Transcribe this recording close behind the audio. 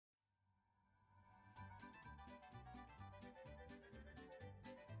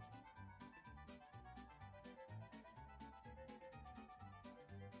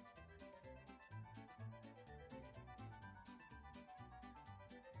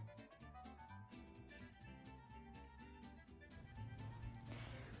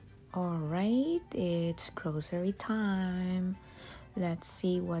Alright, it's grocery time. Let's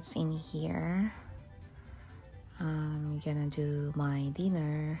see what's in here. I'm gonna do my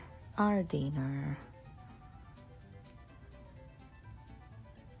dinner, our dinner.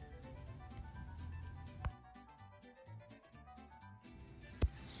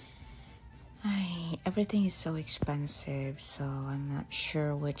 Everything is so expensive, so I'm not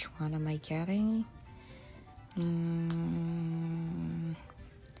sure which one am I getting.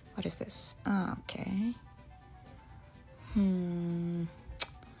 What is this? Okay. I'm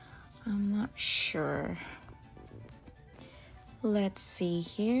not sure. Let's see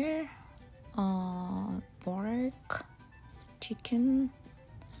here. Pork, chicken.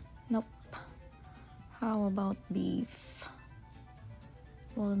 Nope. How about beef?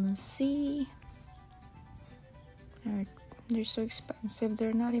 Wanna see? They're so expensive.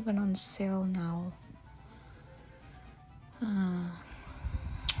 They're not even on sale now.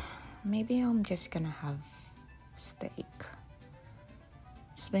 Maybe I'm just gonna have steak.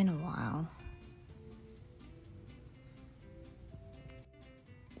 It's been a while.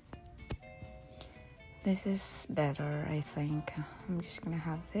 This is better, I think. I'm just gonna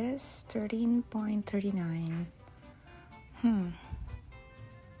have this 13.39.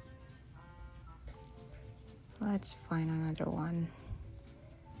 Let's find another one.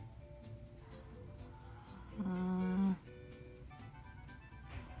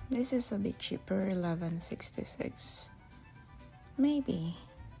 This is a bit cheaper, 11.66. Maybe.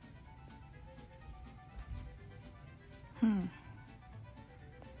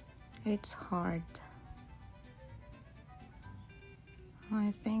 It's hard.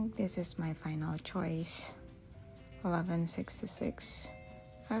 I think this is my final choice. 11.66.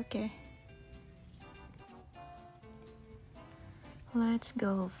 Okay. Let's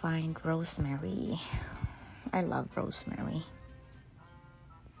go find rosemary. I love rosemary.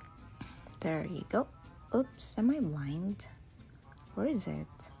 There you go. Oops, am I blind? Where is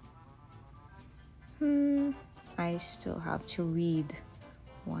it? I still have to read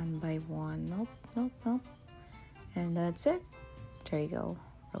one by one. Nope. And that's it. There you go.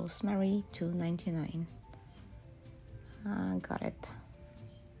 Rosemary, $2.99. Got it.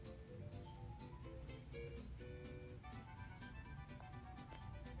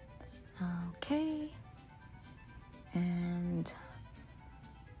 Okay. And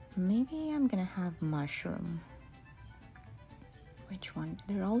maybe I'm gonna have mushroom. Which one?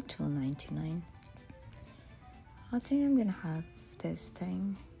 They're all $2.99. I think I'm gonna have this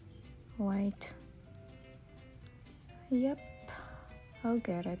thing. White. Yep. I'll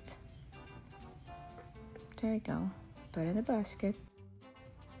get it. There you go. Put it in the basket.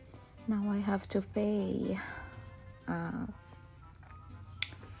 Now I have to pay.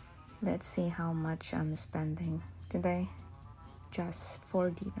 Let's see how much I'm spending today just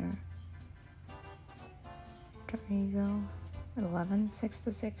for dinner. There you go.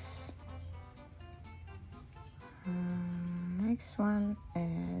 11.66. Next one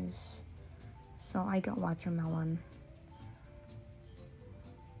is, so I got watermelon.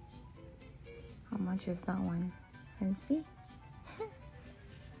 How much is that one? I didn't see.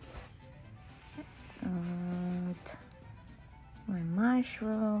 And my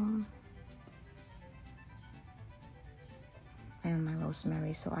mushroom and my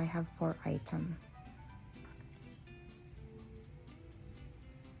rosemary. So I have 4 items.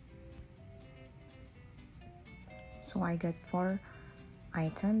 So I got 4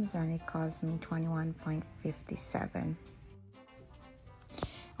 items and it cost me 21.57.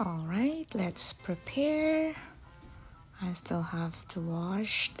 All right, let's prepare. I still have to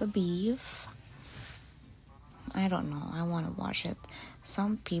wash the beef. I don't know, I want to wash it.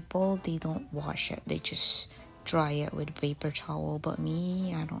 Some people, they don't wash it. They just dry it with paper towel. But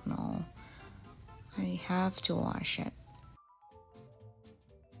me, I don't know. I have to wash it.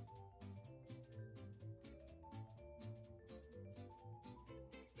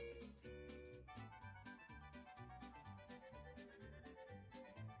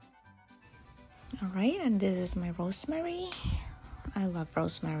 Alright, and this is my rosemary. I love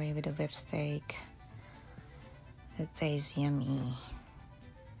rosemary with a beef steak. It tastes yummy.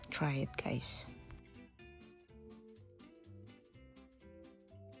 Try it, guys.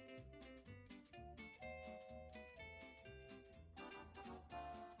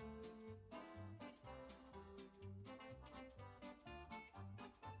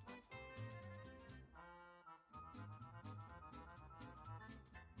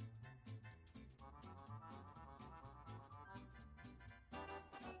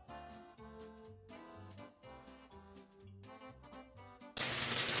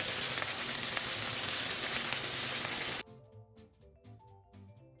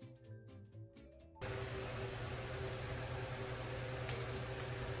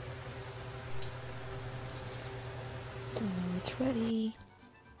 it's ready.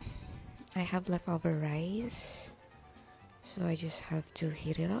 I have leftover rice, so I just have to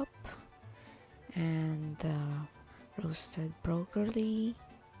heat it up, and roasted broccoli.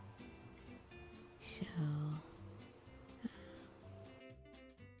 So